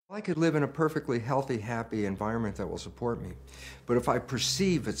I could live in a perfectly healthy, happy environment that will support me. But if I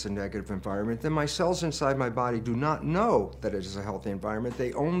perceive it's a negative environment, then my cells inside my body do not know that it is a healthy environment.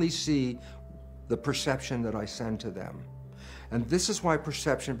 They only see the perception that I send to them. And this is why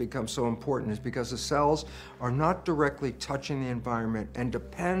perception becomes so important, is because the cells are not directly touching the environment and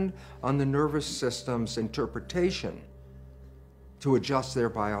depend on the nervous system's interpretation to adjust their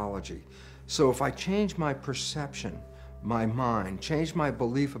biology. So if I change my perception, my mind, change my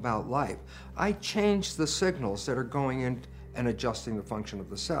belief about life, I change the signals that are going in and adjusting the function of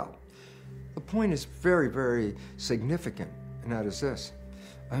the cell. The point is very, very significant, and that is this.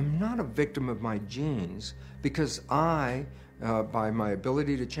 I'm not a victim of my genes because I, by my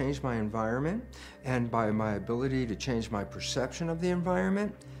ability to change my environment and by my ability to change my perception of the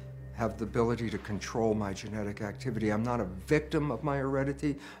environment, have the ability to control my genetic activity. I'm not a victim of my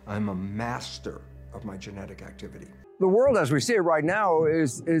heredity, I'm a master of my genetic activity. The world as we see it right now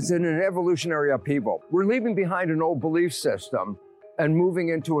is in an evolutionary upheaval. We're leaving behind an old belief system and moving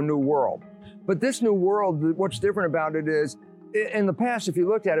into a new world. But this new world, what's different about it is, in the past, if you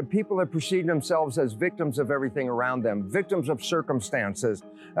looked at it, people have perceived themselves as victims of everything around them, victims of circumstances.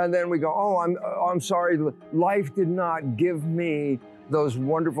 And then we go, oh, I'm sorry, life did not give me those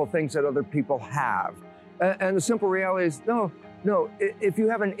wonderful things that other people have. And the simple reality is, no, if you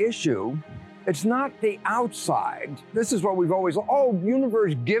have an issue, it's not the outside. This is what we've always,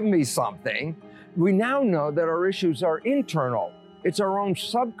 universe, give me something. We now know that our issues are internal. It's our own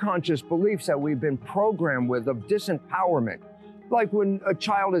subconscious beliefs that we've been programmed with of disempowerment. Like when a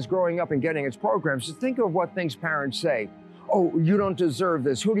child is growing up and getting its programs, just think of what things parents say. Oh, you don't deserve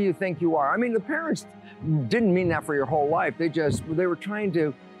this. Who do you think you are? I mean, the parents didn't mean that for your whole life. They were trying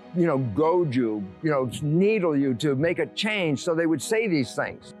to, goad you, needle you to make a change. So they would say these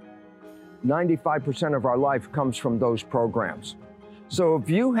things. 95% of our life comes from those programs. So if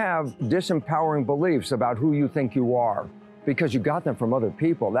you have disempowering beliefs about who you think you are, because you got them from other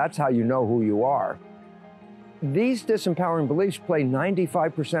people, that's how you know who you are. These disempowering beliefs play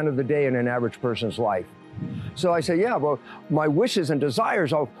 95% of the day in an average person's life. So I say, yeah, well, my wishes and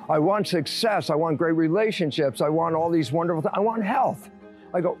desires, I want success, I want great relationships, I want all these wonderful things, I want health.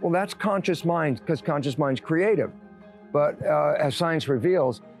 I go, well, that's conscious mind, because conscious mind's creative. But as science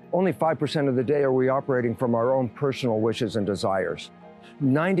reveals, only 5% of the day are we operating from our own personal wishes and desires.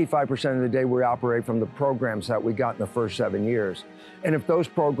 95% of the day we operate from the programs that we got in the first 7 years. And if those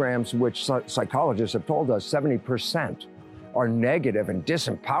programs, which psychologists have told us 70% are negative and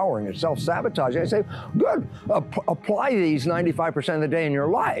disempowering and self-sabotaging, I say, good, apply these 95% of the day in your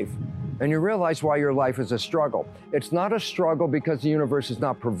life. And you realize why your life is a struggle. It's not a struggle because the universe is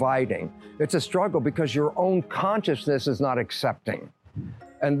not providing. It's a struggle because your own consciousness is not accepting.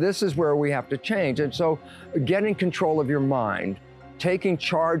 And this is where we have to change. And so getting control of your mind, taking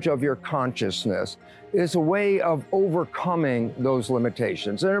charge of your consciousness is a way of overcoming those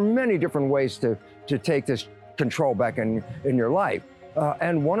limitations. There are many different ways to take this control back in your life.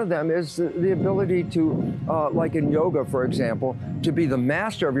 And one of them is the ability to, like in yoga, for example, to be the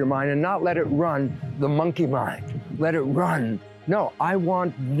master of your mind and not let it run the monkey mind. Let it run. No, I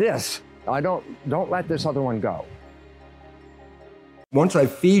want this. Don't let this other one go. Once I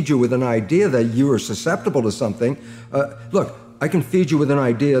feed you with an idea that you are susceptible to something, look, I can feed you with an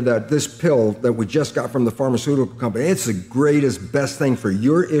idea that this pill that we just got from the pharmaceutical company, it's the greatest, best thing for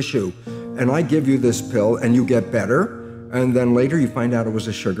your issue. And I give you this pill and you get better. And then later you find out it was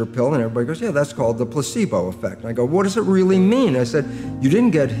a sugar pill and everybody goes, yeah, that's called the placebo effect. And I go, what does it really mean? I said, you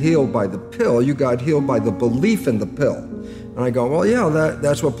didn't get healed by the pill, you got healed by the belief in the pill. And I go, well, yeah,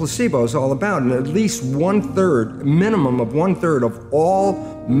 that's what placebo is all about. And at least minimum of 1/3 of all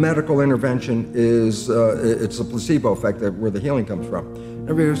medical intervention is, it's a placebo effect where the healing comes from.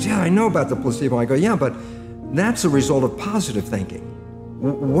 Everybody goes, yeah, I know about the placebo. I go, yeah, but that's a result of positive thinking.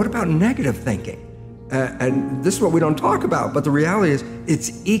 What about negative thinking? And this is what we don't talk about, but the reality is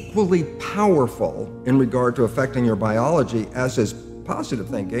it's equally powerful in regard to affecting your biology as is positive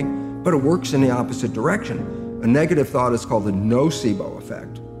thinking, but it works in the opposite direction. A negative thought is called the nocebo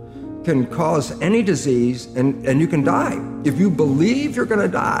effect. Can cause any disease and you can die. If you believe you're gonna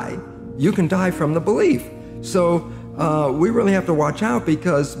die, you can die from the belief. So we really have to watch out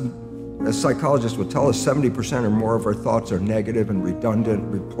because, as psychologists would tell us, 70% or more of our thoughts are negative and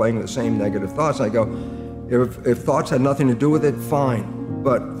redundant, replaying the same negative thoughts. I go, if thoughts had nothing to do with it, fine.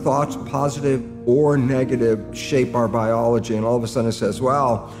 But thoughts, positive or negative, shape our biology. And all of a sudden it says,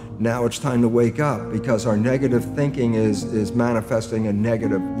 well, now it's time to wake up because our negative thinking is manifesting a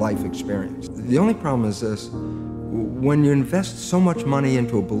negative life experience. The only problem is this, when you invest so much money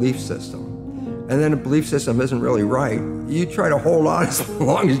into a belief system, and then a belief system isn't really right, you try to hold on as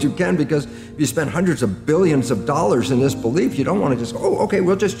long as you can, because if you spend hundreds of billions of dollars in this belief, you don't want to just go, oh, okay,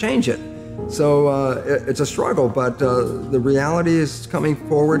 we'll just change it. So it's a struggle, but the reality is coming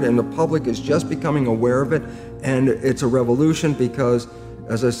forward, and the public is just becoming aware of it, and it's a revolution because,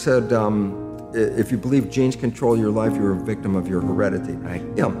 as I said, if you believe genes control your life, you're a victim of your heredity. Right.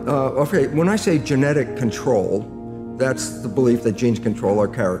 Yeah. Okay. When I say genetic control, that's the belief that genes control our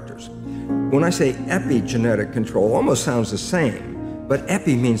characters. When I say epigenetic control, almost sounds the same, but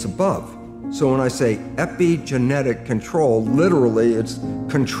epi means above. So when I say epigenetic control, literally it's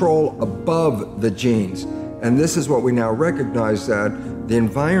control above the genes. And this is what we now recognize, that the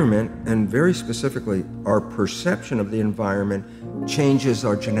environment, and very specifically our perception of the environment, changes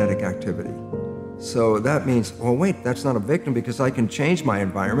our genetic activity. So that means, oh wait, that's not a victim, because I can change my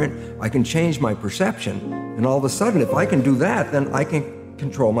environment, I can change my perception, and all of a sudden, if I can do that, then I can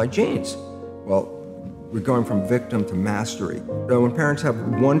control my genes. Well, we're going from victim to mastery. When parents have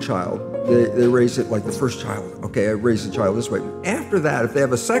one child, they raise it like the first child. Okay, I raised the child this way. After that, if they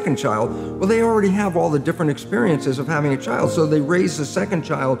have a second child, well, they already have all the different experiences of having a child, so they raise the second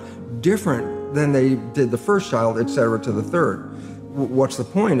child different than they did the first child, et cetera, to the third. What's the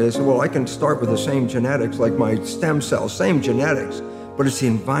point is, well, I can start with the same genetics, like my stem cells, same genetics, but it's the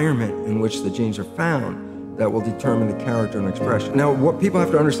environment in which the genes are found that will determine the character and expression. Now, what people have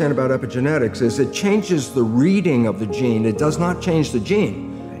to understand about epigenetics is it changes the reading of the gene. It does not change the gene.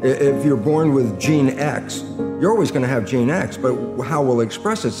 If you're born with gene X, you're always going to have gene X, but how will it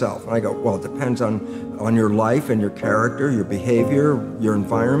express itself? And I go, well, it depends on your life and your character, your behavior, your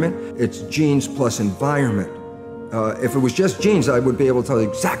environment. It's genes plus environment. If it was just genes, I would be able to tell you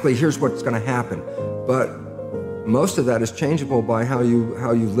exactly here's what's going to happen. But most of that is changeable by how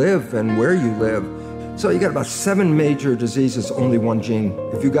you live and where you live. So you got about 7 major diseases, only one gene.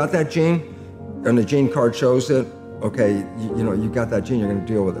 If you got that gene, and the gene card shows it, okay, you got that gene, you're going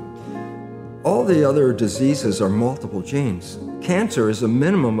to deal with it. All the other diseases are multiple genes. Cancer is a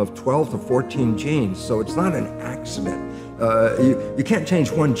minimum of 12 to 14 genes, so it's not an accident. You can't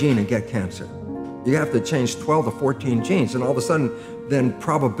change one gene and get cancer. You have to change 12 to 14 genes, and all of a sudden, then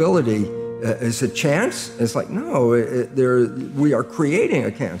probability is a chance? It's like, no, we are creating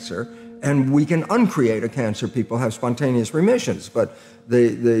a cancer, and we can uncreate a cancer. People have spontaneous remissions, but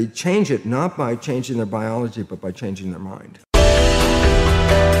they change it not by changing their biology, but by changing their mind.